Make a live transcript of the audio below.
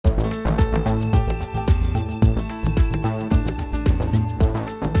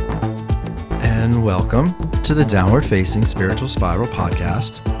and welcome to the Downward Facing Spiritual Spiral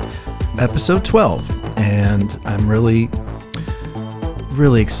Podcast, episode 12. And I'm really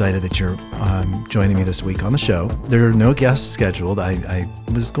excited that you're joining me this week on the show. There are no guests scheduled. I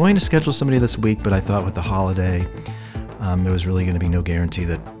was going to schedule somebody this week, but I thought with the holiday, there was really going to be no guarantee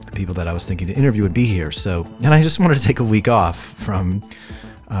that the people that I was thinking to interview would be here. And I just wanted to take a week off from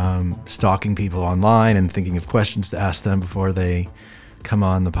stalking people online and thinking of questions to ask them before they come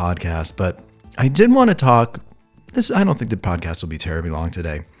on the podcast. But I did want to talk this. I don't think the podcast will be terribly long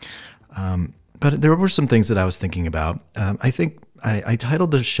today. But there were some things that I was thinking about. I think I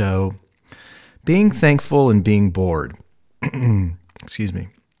titled the show Being Thankful and Being Bored. Excuse me.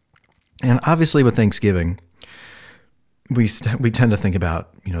 And obviously with Thanksgiving, we tend to think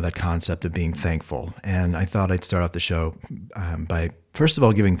about, that concept of being thankful. And I thought I'd start off the show by, first of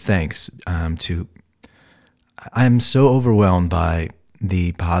all, giving thanks I'm so overwhelmed by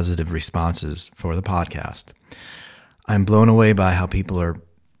the positive responses for the podcast. I'm blown away by how people are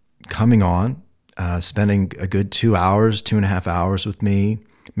coming on, spending a good 2.5 hours with me,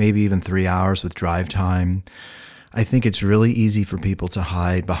 maybe even 3 hours with drive time. I think it's really easy for people to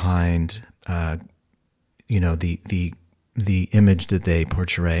hide behind, the image that they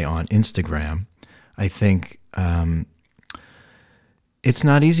portray on Instagram. I think it's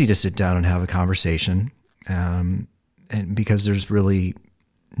not easy to sit down and have a conversation, and because there's really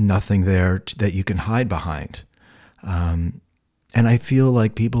nothing there that you can hide behind. And I feel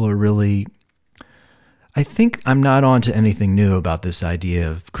like people are really, I think I'm not on to anything new about this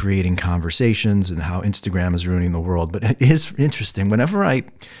idea of creating conversations and how Instagram is ruining the world, but it is interesting. Whenever I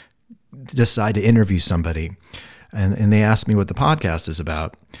decide to interview somebody and they ask me what the podcast is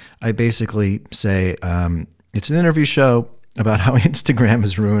about, I basically say, it's an interview show about how Instagram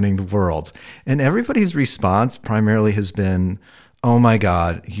is ruining the world. And everybody's response primarily has been, oh my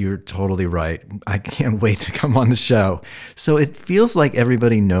God, you're totally right. I can't wait to come on the show. So it feels like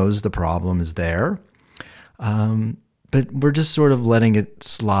everybody knows the problem is there, but we're just sort of letting it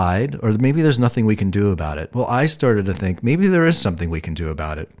slide, or maybe there's nothing we can do about it. Well, I started to think maybe there is something we can do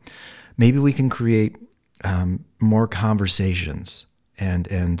about it. Maybe we can create more conversations.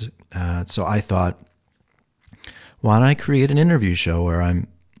 And so I thought, why don't I create an interview show where I'm,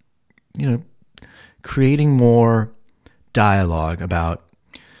 creating more dialogue about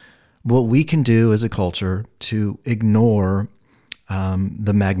what we can do as a culture to ignore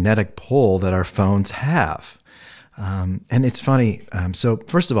the magnetic pull that our phones have. And it's funny. So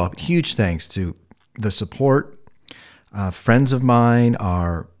first of all, huge thanks to the support. Friends of mine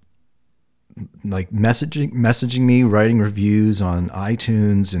are like messaging me, writing reviews on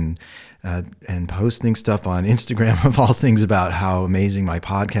iTunes and posting stuff on Instagram of all things about how amazing my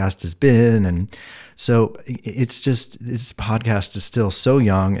podcast has been. And so it's just, this podcast is still so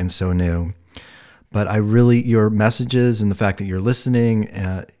young and so new, but your messages and the fact that you're listening,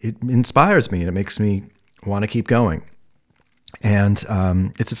 it inspires me and it makes me want to keep going. And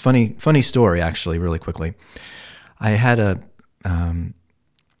it's a funny story, actually, really quickly. I had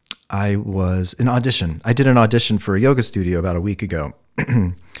I did an audition for a yoga studio about a week ago.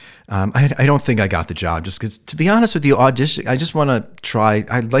 I don't think I got the job just because, to be honest with you, I just want to try.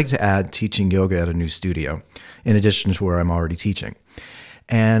 I'd like to add teaching yoga at a new studio in addition to where I'm already teaching.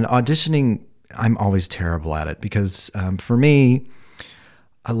 And auditioning, I'm always terrible at it because for me,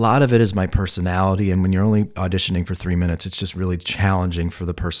 a lot of it is my personality. And when you're only auditioning for 3 minutes, it's just really challenging for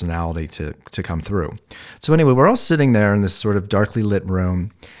the personality to come through. So anyway, we're all sitting there in this sort of darkly lit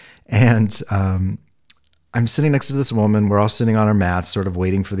room. And I'm sitting next to this woman. We're all sitting on our mats, sort of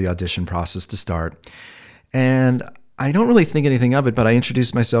waiting for the audition process to start. And I don't really think anything of it, but I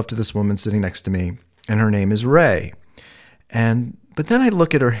introduced myself to this woman sitting next to me, and her name is Ray. But then I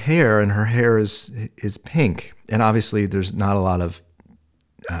look at her hair, and her hair is pink. And obviously, there's not a lot of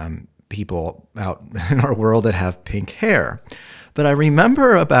people out in our world that have pink hair. But I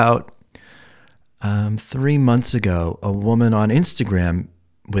remember about 3 months ago, a woman on Instagram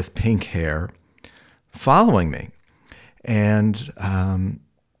with pink hair following me. And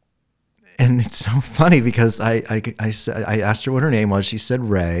it's so funny because I asked her what her name was. She said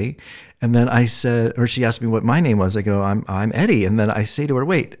Ray. And then she asked me what my name was. I go, I'm Eddie. And then I say to her,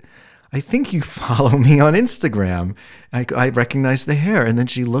 wait, I think you follow me on Instagram. I recognize the hair. And then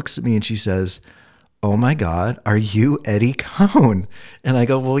she looks at me and she says, oh my God, are you Eddie Cohn? And I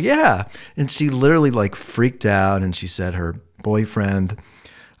go, well, yeah. And she literally freaked out, and she said her boyfriend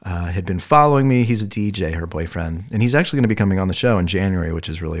had been following me. He's a DJ, her boyfriend, and he's actually going to be coming on the show in January, which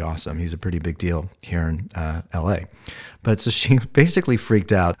is really awesome. He's a pretty big deal here in LA. But so she basically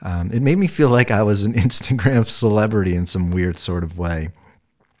freaked out. It made me feel like I was an Instagram celebrity in some weird sort of way.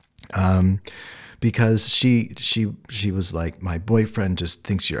 because she was like, my boyfriend just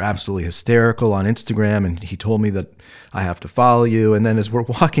thinks you're absolutely hysterical on Instagram, and he told me that I have to follow you. And then as we're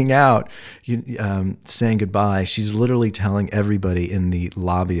walking out, saying goodbye, she's literally telling everybody in the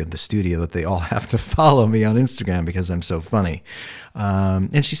lobby of the studio that they all have to follow me on Instagram because I'm so funny.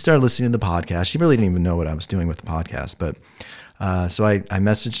 And she started listening to the podcast. She really didn't even know what I was doing with the podcast, but so I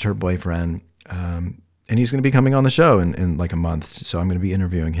messaged her boyfriend. And he's going to be coming on the show in like a month. So I'm going to be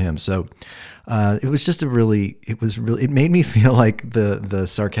interviewing him. So it was just it made me feel like the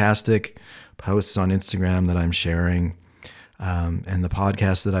sarcastic posts on Instagram that I'm sharing and the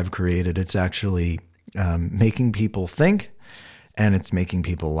podcast that I've created, it's actually making people think and it's making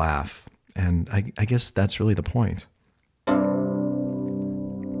people laugh. And I guess that's really the point.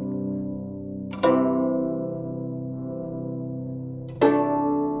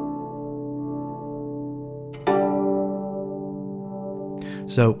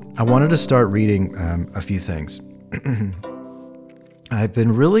 So I wanted to start reading a few things. I've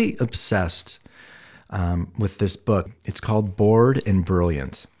been really obsessed with this book. It's called Bored and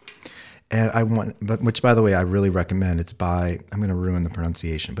Brilliant. And which by the way, I really recommend. It's by, I'm going to ruin the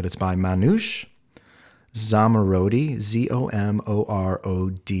pronunciation, but it's by Manoush Zomorodi, Zomorodi.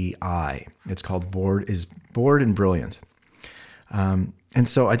 It's called Bored and Brilliant. And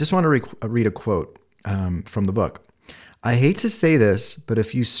so I just want to read a quote from the book. I hate to say this, but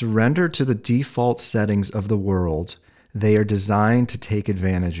if you surrender to the default settings of the world, they are designed to take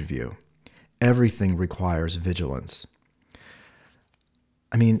advantage of you. Everything requires vigilance.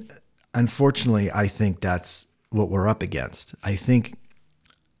 I mean, unfortunately, I think that's what we're up against. I think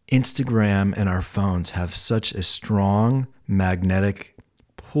Instagram and our phones have such a strong magnetic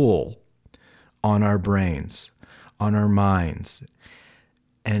pull on our brains, on our minds.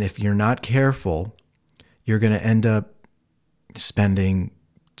 And if you're not careful, you're going to end up spending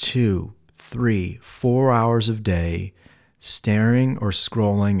 2, 3, 4 hours a day staring or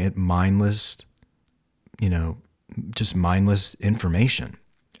scrolling at mindless, just mindless information.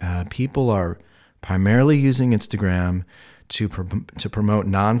 People are primarily using Instagram to promote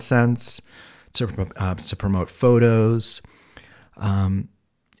nonsense, to promote photos.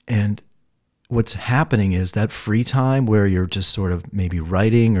 And what's happening is that free time where you're just sort of maybe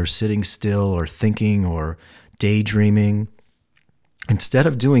writing or sitting still or thinking or daydreaming, instead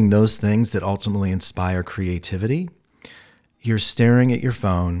of doing those things that ultimately inspire creativity, you're staring at your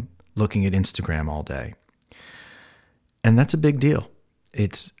phone, looking at Instagram all day. And that's a big deal.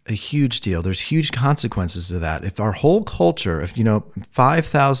 It's a huge deal. There's huge consequences to that. If our whole culture,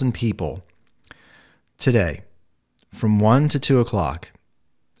 5,000 people today from 1 to 2 o'clock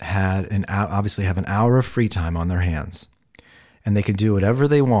obviously have an hour of free time on their hands, and they can do whatever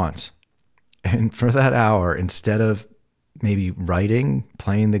they want. And for that hour, instead of maybe writing,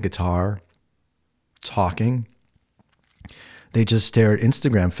 playing the guitar, talking, they just stare at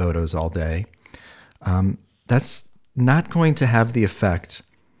Instagram photos all day. That's not going to have the effect,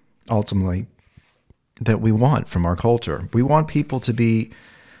 ultimately, that we want from our culture. We want people to be,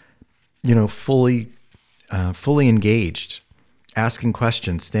 fully engaged, asking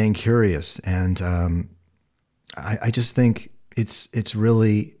questions, staying curious, and I just think it's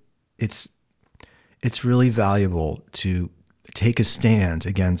really valuable to take a stand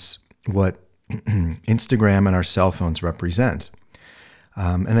against what Instagram and our cell phones represent.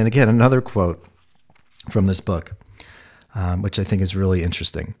 And then again, another quote from this book, which I think is really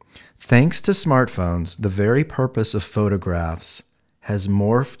interesting. Thanks to smartphones, the very purpose of photographs has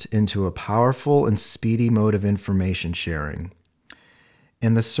morphed into a powerful and speedy mode of information sharing.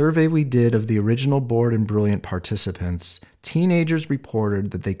 In the survey we did of the original Bored and Brilliant participants, teenagers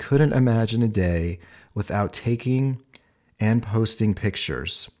reported that they couldn't imagine a day without taking and posting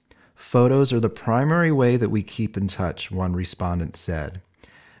pictures. Photos are the primary way that we keep in touch, one respondent said.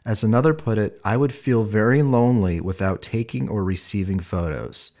 As another put it, I would feel very lonely without taking or receiving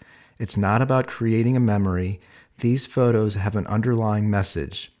photos. It's not about creating a memory. These photos have an underlying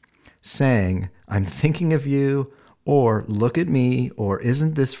message saying, I'm thinking of you, or look at me, or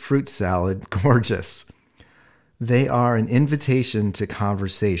isn't this fruit salad gorgeous? They are an invitation to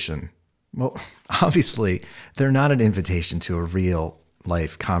conversation. Well, obviously, they're not an invitation to a real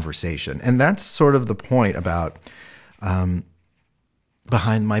life conversation. And that's sort of the point about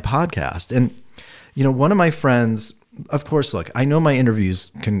behind my podcast. And, one of my friends, of course, look, I know my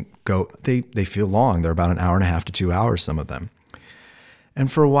interviews can go, they feel long. They're about an hour and a half to 2 hours, some of them.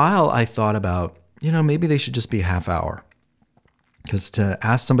 And for a while, I thought about, maybe they should just be a half hour. Because to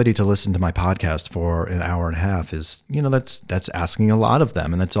ask somebody to listen to my podcast for an hour and a half is, that's asking a lot of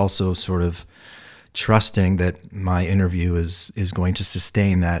them. And that's also sort of trusting that my interview is going to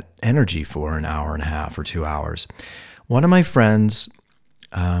sustain that energy for an hour and a half or 2 hours. One of my friends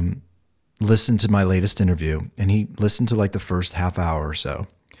listened to my latest interview, and he listened to like the first half hour or so.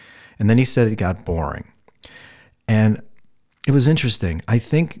 And then he said it got boring. And it was interesting. I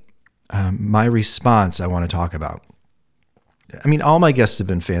think my response I want to talk about. I mean, all my guests have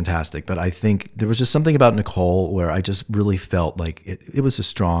been fantastic, but I think there was just something about Nicole where I just really felt like it was a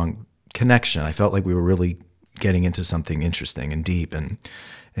strong connection. I felt like we were really getting into something interesting and deep, and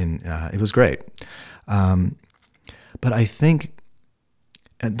it was great. But I think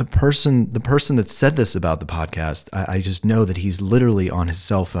the person that said this about the podcast, I just know that he's literally on his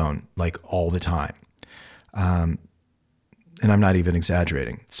cell phone like all the time. And I'm not even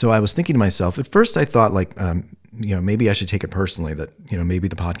exaggerating. So I was thinking to myself, at first I thought like, maybe I should take it personally that, maybe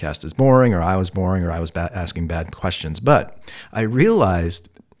the podcast is boring, or I was boring, or I was asking bad questions. But I realized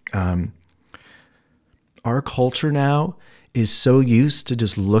our culture now is so used to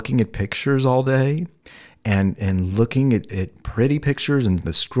just looking at pictures all day and looking at pretty pictures and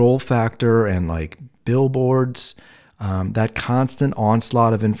the scroll factor and like billboards. That constant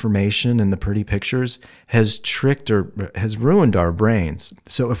onslaught of information and the pretty pictures has tricked or has ruined our brains.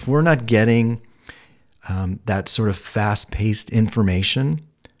 So if we're not getting that sort of fast-paced information,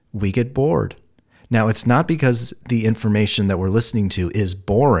 we get bored. Now, it's not because the information that we're listening to is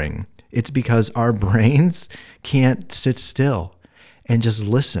boring. It's because our brains can't sit still and just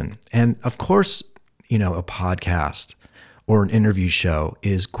listen. And of course, a podcast or an interview show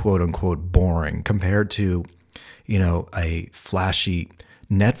is quote unquote boring compared to, a flashy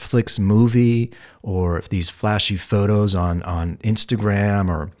Netflix movie or these flashy photos on Instagram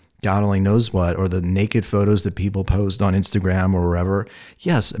or God only knows what, or the naked photos that people post on Instagram or wherever.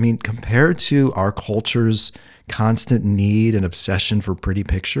 Yes, I mean, compared to our culture's constant need and obsession for pretty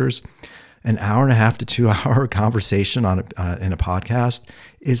pictures, an hour and a half to 2 hour conversation in a podcast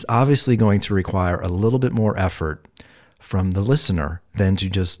is obviously going to require a little bit more effort from the listener than to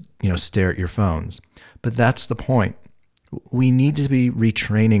just, stare at your phones. But that's the point. We need to be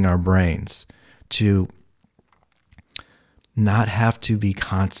retraining our brains to not have to be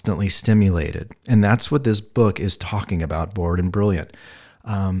constantly stimulated. And that's what this book is talking about, Bored and Brilliant.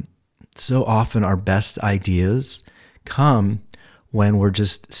 So often our best ideas come when we're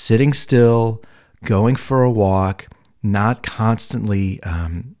just sitting still, going for a walk, not constantly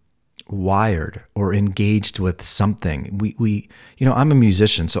wired or engaged with something. I'm a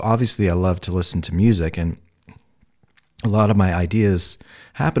musician, so obviously I love to listen to music, and a lot of my ideas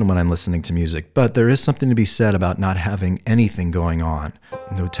happen when I'm listening to music, but there is something to be said about not having anything going on.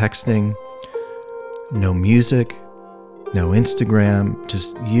 No texting, no music, no Instagram,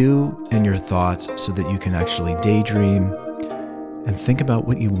 just you and your thoughts so that you can actually daydream and think about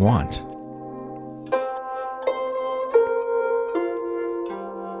what you want.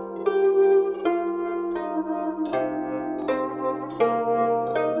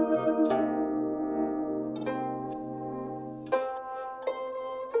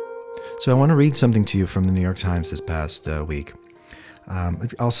 So I want to read something to you from the New York Times this past week.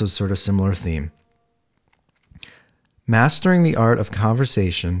 It's also sort of similar theme. Mastering the art of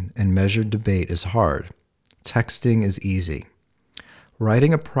conversation and measured debate is hard. Texting is easy.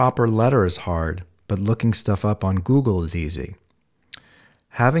 Writing a proper letter is hard, but looking stuff up on Google is easy.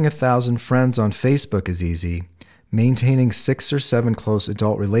 Having 1,000 friends on Facebook is easy. Maintaining 6 or 7 close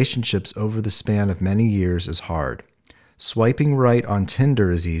adult relationships over the span of many years is hard. Swiping right on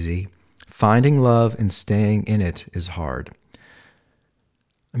Tinder is easy. Finding love and staying in it is hard.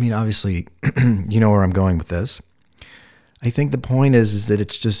 I mean, obviously, you know where I'm going with this. I think the point is that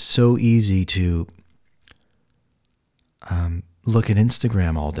it's just so easy to look at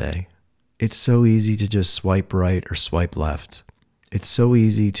Instagram all day. It's so easy to just swipe right or swipe left. It's so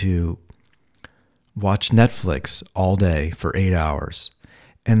easy to watch Netflix all day for 8 hours.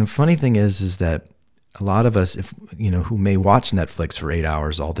 And the funny thing is that a lot of us, who may watch Netflix for 8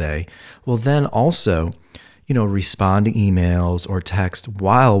 hours all day, will then also, respond to emails or text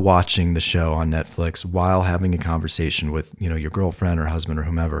while watching the show on Netflix, while having a conversation with, your girlfriend or husband or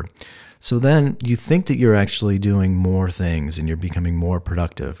whomever. So then you think that you're actually doing more things and you're becoming more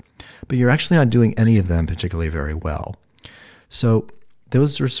productive, but you're actually not doing any of them particularly very well. So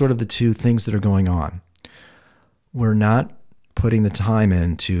those are sort of the two things that are going on. We're not putting the time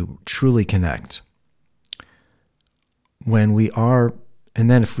in to truly connect. When we are, and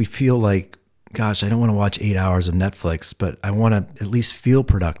then if we feel like, gosh, I don't want to watch 8 hours of Netflix, but I want to at least feel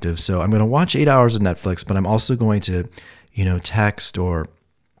productive. So I'm going to watch 8 hours of Netflix, but I'm also going to, text or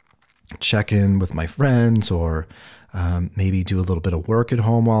check in with my friends or maybe do a little bit of work at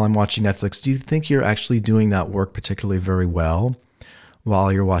home while I'm watching Netflix. Do you think you're actually doing that work particularly very well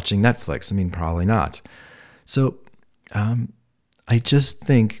while you're watching Netflix? I mean, probably not. So I just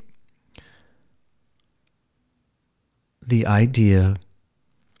think the idea,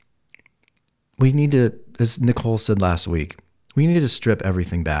 we need to, as Nicole said last week, we need to strip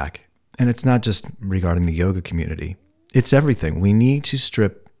everything back. And it's not just regarding the yoga community. It's everything. We need to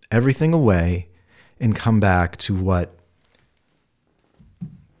strip everything away and come back to what,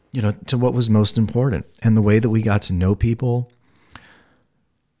 to what was most important. And the way that we got to know people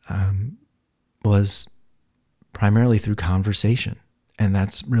was primarily through conversation. And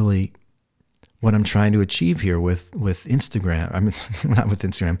that's really what I'm trying to achieve here with Instagram. I mean, not with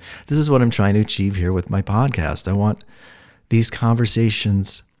Instagram. This is what I'm trying to achieve here with my podcast. I want these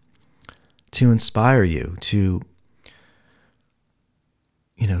conversations to inspire you to,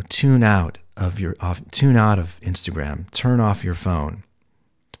 tune out of Instagram, turn off your phone,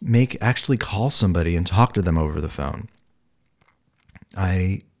 actually call somebody and talk to them over the phone.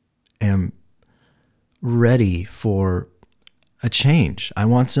 I am ready for a change. I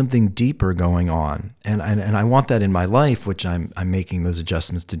want something deeper going on, and I want that in my life, which I'm making those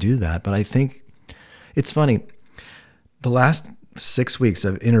adjustments to do that. But I think it's funny. The last 6 weeks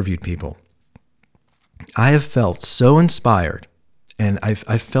I've interviewed people. I have felt so inspired, and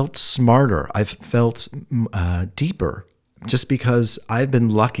I've felt smarter. I've felt deeper, just because I've been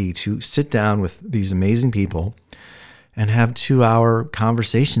lucky to sit down with these amazing people and have 2-hour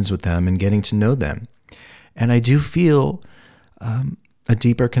conversations with them and getting to know them. And I do feel a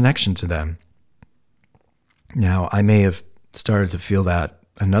deeper connection to them. Now, I may have started to feel that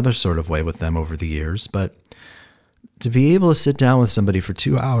another sort of way with them over the years, but to be able to sit down with somebody for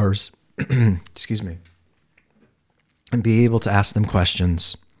 2 hours, excuse me, and be able to ask them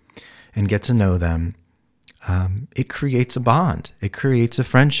questions and get to know them, it creates a bond. It creates a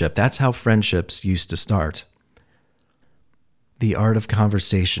friendship. That's how friendships used to start. The art of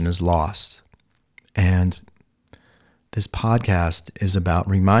conversation is lost. And this podcast is about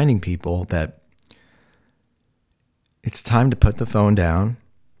reminding people that it's time to put the phone down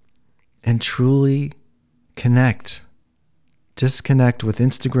and truly connect. Disconnect with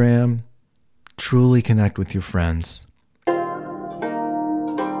Instagram, truly connect with your friends.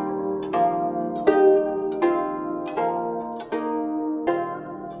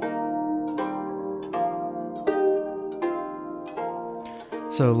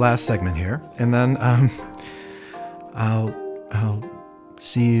 So last segment here, and then I'll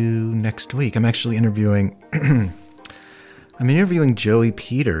see you next week. I'm actually interviewing Joey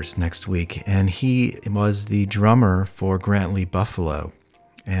Peters next week, and he was the drummer for Grant Lee Buffalo.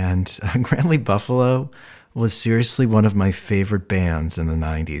 And Grant Lee Buffalo was seriously one of my favorite bands in the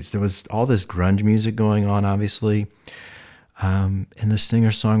 90s. There was all this grunge music going on, obviously. And the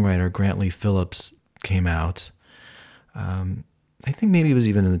singer-songwriter Grant Lee Phillips came out. I think maybe it was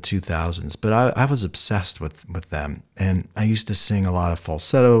even in the 2000s, but I was obsessed with them. And I used to sing a lot of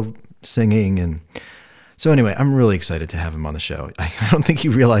falsetto singing. And so anyway, I'm really excited to have him on the show. I don't think he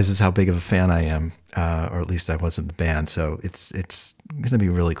realizes how big of a fan I am, or at least I was of the band. So it's going to be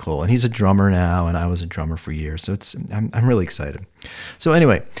really cool. And he's a drummer now, and I was a drummer for years. So I'm really excited. So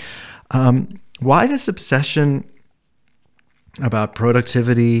anyway, why this obsession about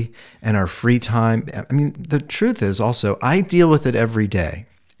productivity and our free time? I mean, the truth is also, I deal with it every day.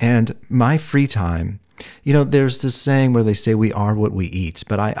 And my free time, there's this saying where they say we are what we eat,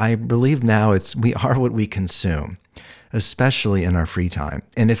 but I believe now we are what we consume, especially in our free time.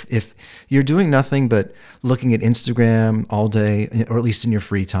 And if you're doing nothing but looking at Instagram all day, or at least in your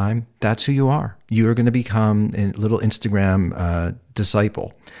free time, that's who you are. You are going to become a little Instagram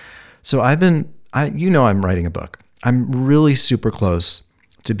disciple. So I'm writing a book. I'm really super close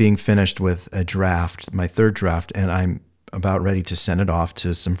to being finished with a draft, my third draft, and I'm about ready to send it off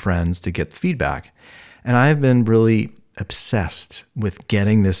to some friends to get feedback. And I've been really obsessed with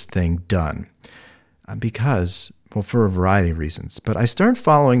getting this thing done because, well, for a variety of reasons. But I started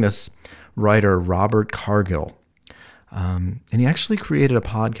following this writer, Robert Cargill, and he actually created a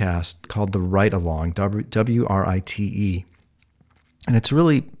podcast called The Write Along, WRITE. And it's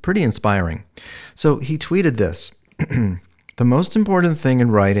really pretty inspiring. So he tweeted this. The most important thing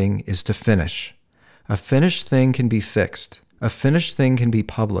in writing is to finish. A finished thing can be fixed. A finished thing can be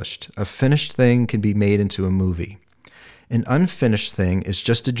published. A finished thing can be made into a movie. An unfinished thing is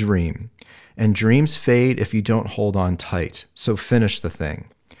just a dream, and dreams fade if you don't hold on tight. So finish the thing.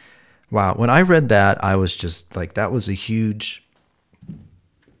 Wow. When I read that, I was just like, it was just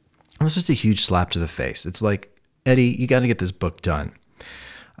a huge slap to the face. It's like, Eddie, you got to get this book done.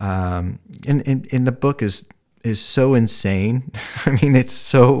 And the book is is so insane. I mean, it's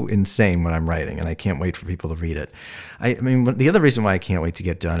so insane what I'm writing, and I can't wait for people to read it. I mean, the other reason why I can't wait to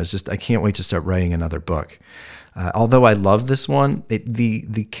get done is just I can't wait to start writing another book. Although I love this one,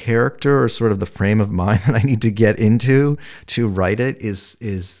 the character or sort of the frame of mind that I need to get into to write it is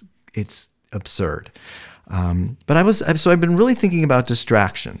it's absurd. But I've been really thinking about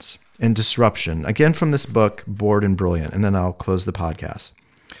distractions and disruption, again from this book, Bored and Brilliant, and then I'll close the podcast.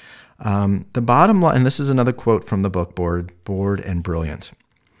 The bottom line, and this is another quote from the book, Bored and Brilliant.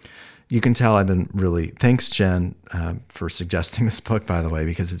 You can tell I've been really, thanks Jen for suggesting this book, by the way,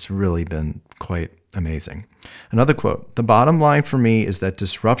 because it's really been quite amazing. Another quote, the bottom line for me is that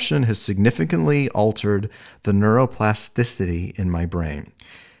disruption has significantly altered the neuroplasticity in my brain.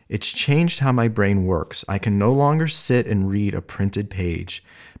 It's changed how my brain works. I can no longer sit and read a printed page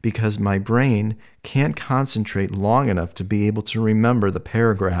because my brain can't concentrate long enough to be able to remember the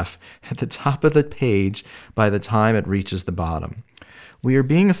paragraph at the top of the page by the time it reaches the bottom. We are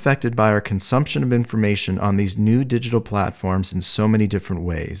being affected by our consumption of information on these new digital platforms in so many different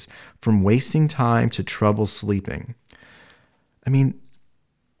ways, from wasting time to trouble sleeping. I mean,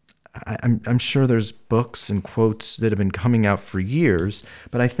 I'm sure there's books and quotes that have been coming out for years,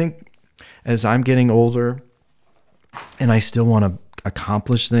 but I think as I'm getting older and I still want to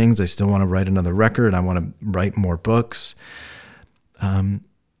accomplish things, I still want to write another record, I want to write more books.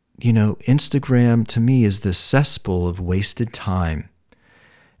 Instagram to me is this cesspool of wasted time.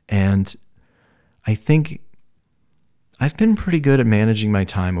 And I think I've been pretty good at managing my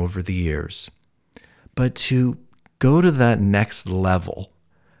time over the years. But to go to that next level,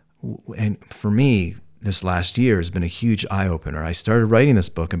 and for me, this last year has been a huge eye-opener. I started writing this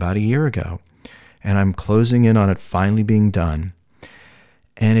book about a year ago, and I'm closing in on it finally being done.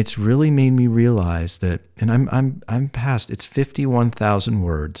 And it's really made me realize that, and I'm past, it's 51,000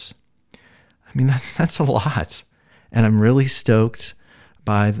 words. I mean, that's a lot. And I'm really stoked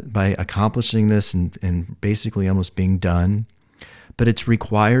by accomplishing this and basically almost being done. But it's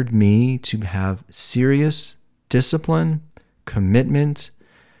required me to have serious discipline, commitment,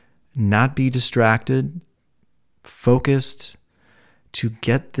 not be distracted, focused to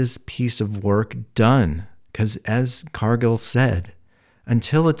get this piece of work done. Because as Cargill said,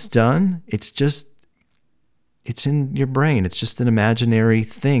 until it's done, it's in your brain. It's just an imaginary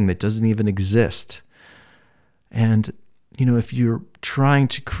thing that doesn't even exist. And, if you're trying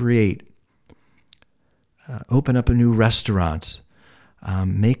to create, open up a new restaurant,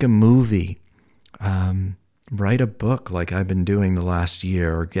 make a movie, write a book like I've been doing the last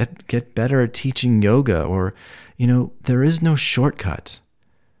year, or get better at teaching yoga, or, there is no shortcut.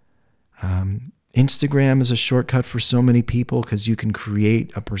 Instagram is a shortcut for so many people because you can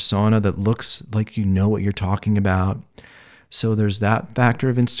create a persona that looks like you know what you're talking about. So there's that factor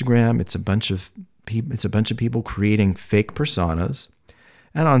of Instagram. It's a bunch of people creating fake personas.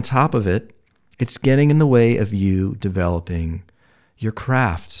 And on top of it, it's getting in the way of you developing your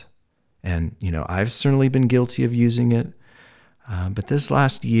craft. And, I've certainly been guilty of using it. But this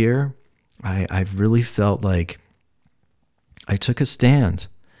last year, I've really felt like I took a stand.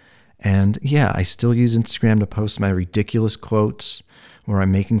 And yeah, I still use Instagram to post my ridiculous quotes where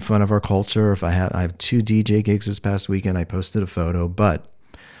I'm making fun of our culture. If I have 2 DJ gigs this past weekend, I posted a photo. But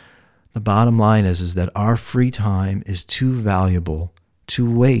the bottom line is that our free time is too valuable to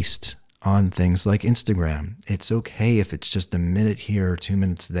waste on things like Instagram. It's okay if it's just a minute here or 2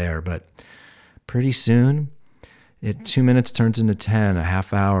 minutes there, but pretty soon, 2 minutes turns into 10, a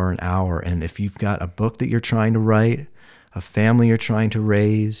half hour, an hour. And if you've got a book that you're trying to write, a family you're trying to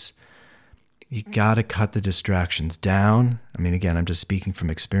raise, you got to cut the distractions down. I mean, again, I'm just speaking from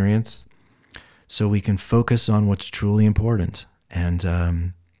experience, so we can focus on what's truly important.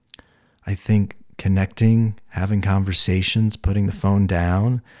 And I think connecting, having conversations, putting the phone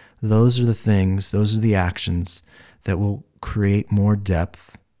down, those are the things, those are the actions that will create more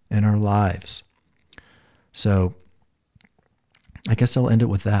depth in our lives. So I guess I'll end it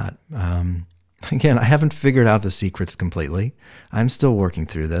with that. Again, I haven't figured out the secrets completely. I'm still working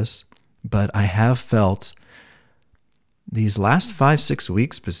through this, but I have felt these last 5-6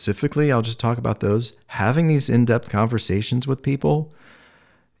 weeks specifically, I'll just talk about those, having these in-depth conversations with people.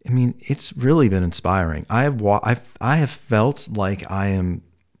 I mean, it's really been inspiring. I have felt like I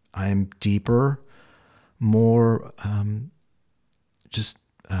am deeper, more,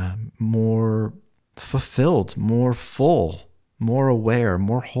 more fulfilled, more full, more aware,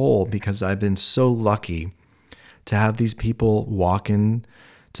 more whole, because I've been so lucky to have these people walk in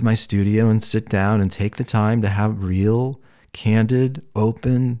to my studio and sit down and take the time to have real, candid,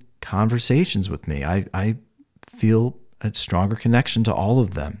 open conversations with me. I feel a stronger connection to all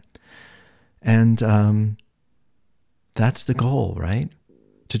of them. And that's the goal, right?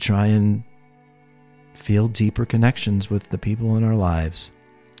 To try and feel deeper connections with the people in our lives.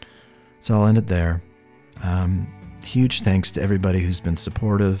 So I'll end it there. Huge thanks to everybody who's been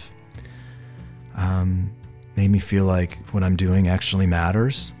supportive. Made me feel like what I'm doing actually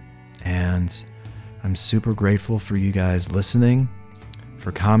matters. And I'm super grateful for you guys listening,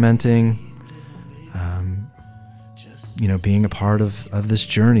 for commenting, being a part of this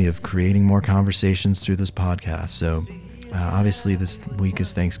journey of creating more conversations through this podcast. So obviously this week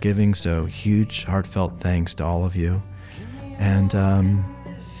is Thanksgiving, so huge heartfelt thanks to all of you. And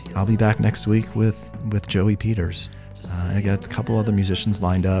I'll be back next week with Joey Peters. I got a couple other musicians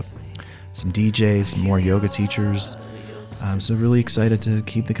lined up, some DJs, more yoga teachers. So really excited to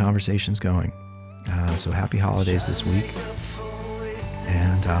keep the conversations going. So happy holidays this week,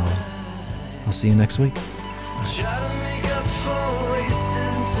 and I'll see you next week. Try to make up for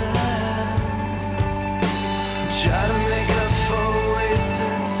wasting time. Try to make up for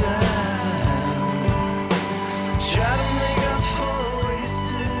wasting time. Try to make up for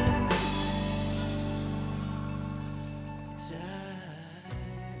wasting time.